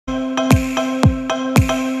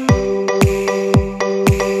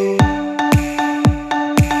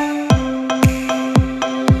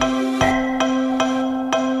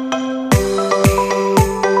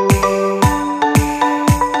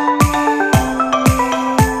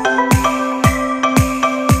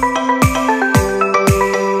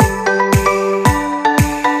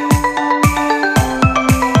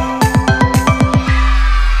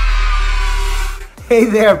Hey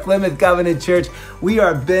there, Plymouth Covenant Church. We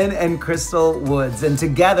are Ben and Crystal Woods, and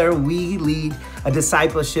together we lead a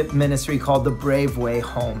discipleship ministry called The Brave Way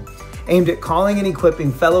Home, aimed at calling and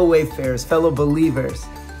equipping fellow wayfarers, fellow believers,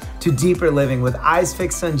 to deeper living with eyes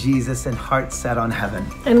fixed on Jesus and hearts set on heaven.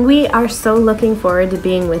 And we are so looking forward to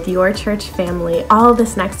being with your church family all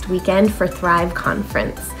this next weekend for Thrive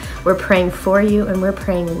Conference. We're praying for you and we're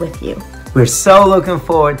praying with you. We're so looking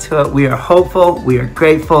forward to it. We are hopeful. We are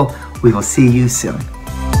grateful. We will see you soon.